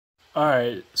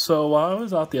Alright, so while I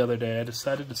was out the other day, I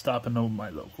decided to stop into my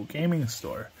local gaming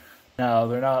store. Now,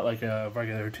 they're not like a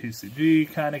regular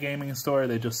TCG kind of gaming store,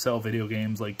 they just sell video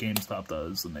games like GameStop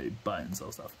does, and they buy and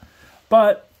sell stuff.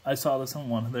 But I saw this on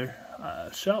one of their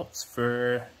shelves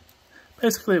for,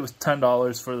 basically it was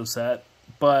 $10 for the set,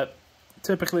 but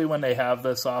typically when they have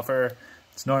this offer,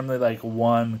 it's normally like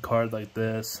one card like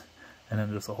this, and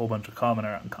then just a whole bunch of common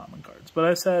or uncommon cards. But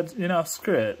I said, you know,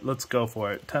 screw it, let's go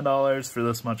for it. $10 for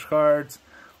this much cards.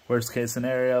 Worst case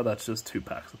scenario, that's just 2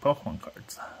 packs of Pokemon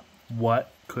cards.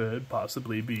 What could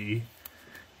possibly be,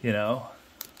 you know,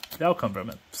 the outcome from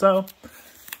it? So,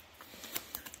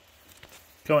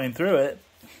 going through it,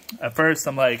 at first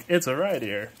I'm like, it's a right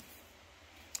ear.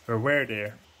 Or weird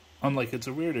ear. I'm like, it's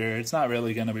a weird ear. It's not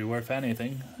really going to be worth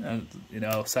anything. And, you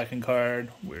know, second card,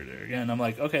 weird ear again. I'm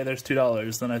like, okay, there's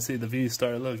 $2. Then I see the V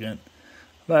start looking. I'm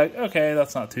like, okay,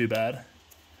 that's not too bad.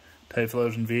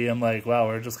 Typhlosion V. I'm like, wow,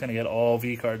 we're just going to get all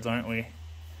V cards, aren't we?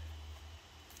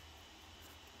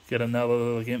 Get another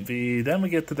Elegant V. Then we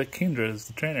get to the Kindras,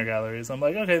 the trainer galleries. I'm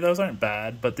like, okay, those aren't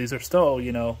bad, but these are still,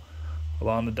 you know,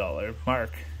 along the dollar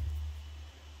mark.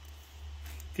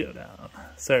 Go down.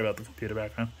 Sorry about the computer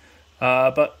background.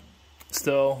 But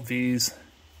still, V's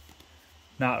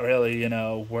not really, you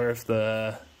know, worth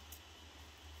the...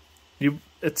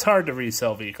 It's hard to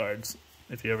resell V cards,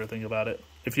 if you ever think about it.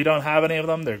 If you don't have any of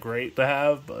them, they're great to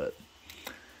have, but...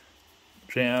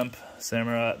 Jamp,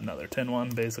 Samurott, another tin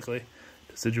one, basically.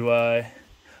 Decidueye.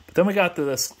 But then we got to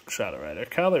this Shadow Rider,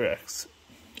 Calyrex.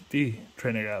 V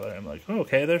Trainer Gallery. I'm like, oh,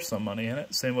 okay, there's some money in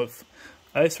it. Same with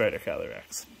Ice Rider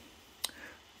Calyrex.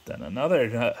 Then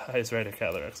another Ice Rider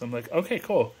Calyrex. I'm like, okay,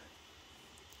 cool.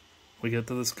 We get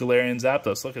to this Galarian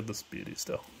Zapdos. Look at this beauty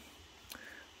still.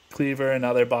 Cleaver,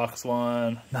 another box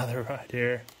one. Another right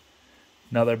here.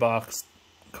 Another box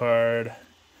card.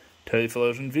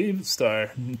 Typhlosion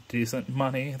V-Star. Decent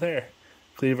money there.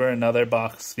 Cleaver, another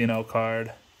box, you know,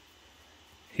 card.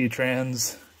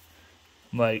 Heatrans.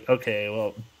 I'm like, okay,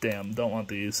 well, damn, don't want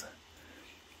these.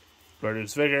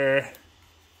 Barter's Vigor.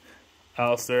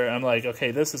 Alistair. I'm like,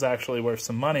 okay, this is actually worth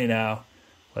some money now.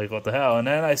 Like, what the hell? And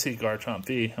then I see Garchomp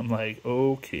V. I'm like,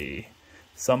 okay.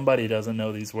 Somebody doesn't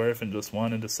know these worth and just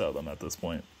wanted to sell them at this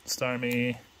point.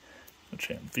 Starmie.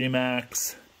 Machamp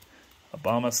VMAX.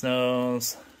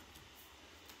 Abomasnows.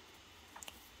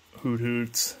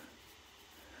 Hoots.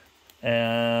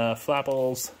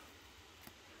 Flapples.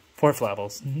 4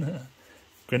 Flapples.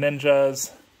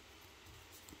 Greninjas.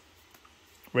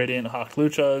 Radiant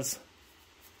Hawkluchas.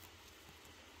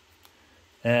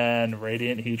 And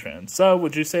Radiant Heatran. So,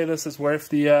 would you say this is worth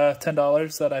the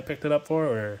 $10 that I picked it up for,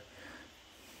 or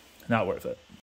not worth it?